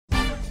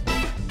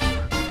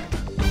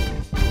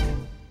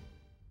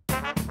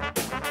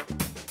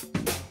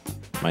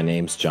My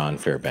name's John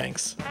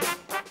Fairbanks.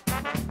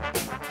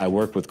 I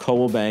work with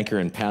Coldwell Banker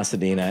in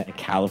Pasadena,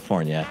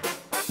 California.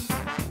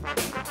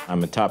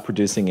 I'm a top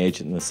producing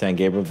agent in the San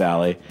Gabriel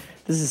Valley.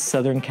 This is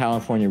Southern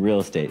California real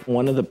estate,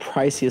 one of the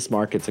priciest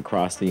markets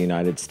across the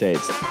United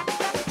States.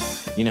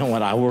 You know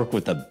what? I work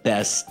with the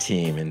best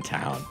team in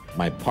town.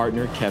 My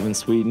partner, Kevin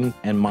Sweeten,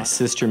 and my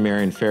sister,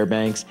 Marion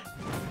Fairbanks.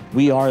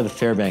 We are the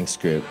Fairbanks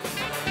Group.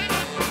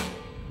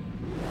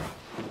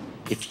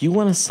 If you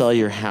want to sell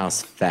your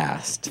house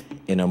fast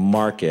in a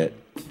market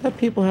that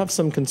people have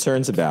some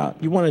concerns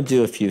about, you want to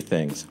do a few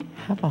things.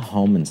 Have a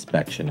home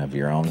inspection of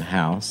your own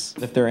house.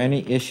 If there are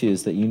any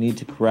issues that you need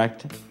to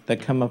correct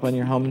that come up on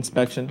your home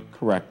inspection,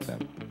 correct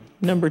them.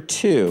 Number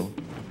two,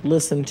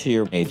 listen to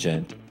your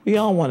agent. We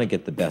all want to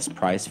get the best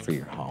price for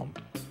your home.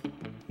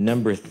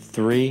 Number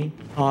three,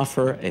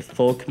 offer a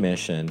full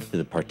commission to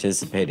the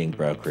participating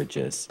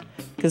brokerages,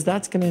 because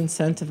that's going to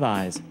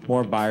incentivize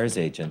more buyer's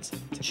agents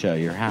to show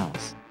your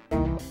house.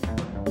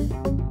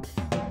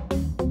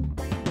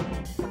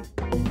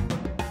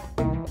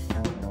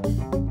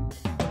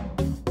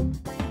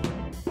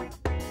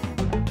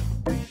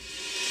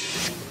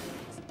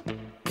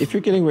 If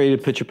you're getting ready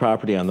to put your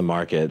property on the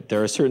market,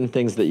 there are certain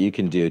things that you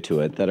can do to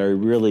it that are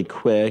really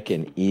quick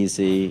and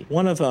easy.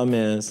 One of them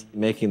is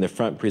making the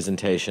front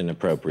presentation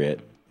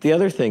appropriate. The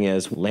other thing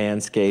is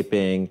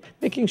landscaping,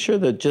 making sure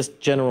the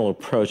just general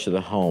approach to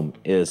the home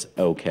is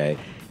okay.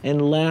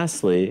 And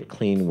lastly,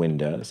 clean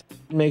windows.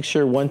 Make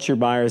sure once your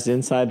buyer's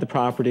inside the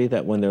property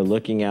that when they're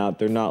looking out,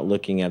 they're not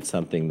looking at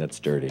something that's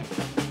dirty.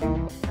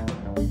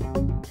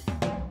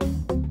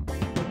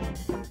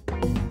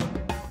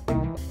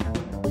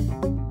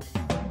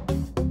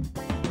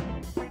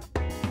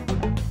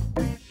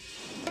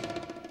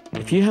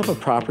 If you have a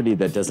property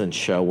that doesn't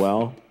show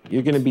well,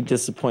 you're going to be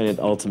disappointed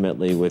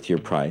ultimately with your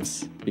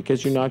price,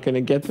 because you're not going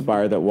to get the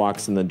buyer that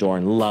walks in the door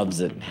and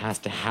loves it and has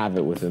to have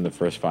it within the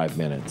first 5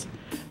 minutes.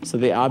 So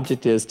the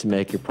object is to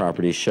make your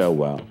property show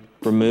well.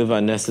 Remove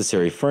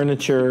unnecessary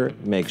furniture,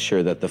 make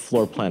sure that the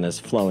floor plan is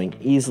flowing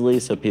easily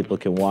so people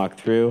can walk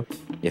through.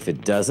 If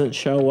it doesn't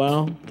show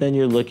well, then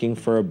you're looking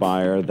for a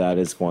buyer that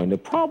is going to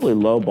probably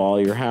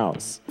lowball your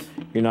house.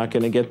 You're not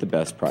going to get the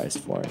best price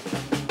for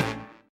it.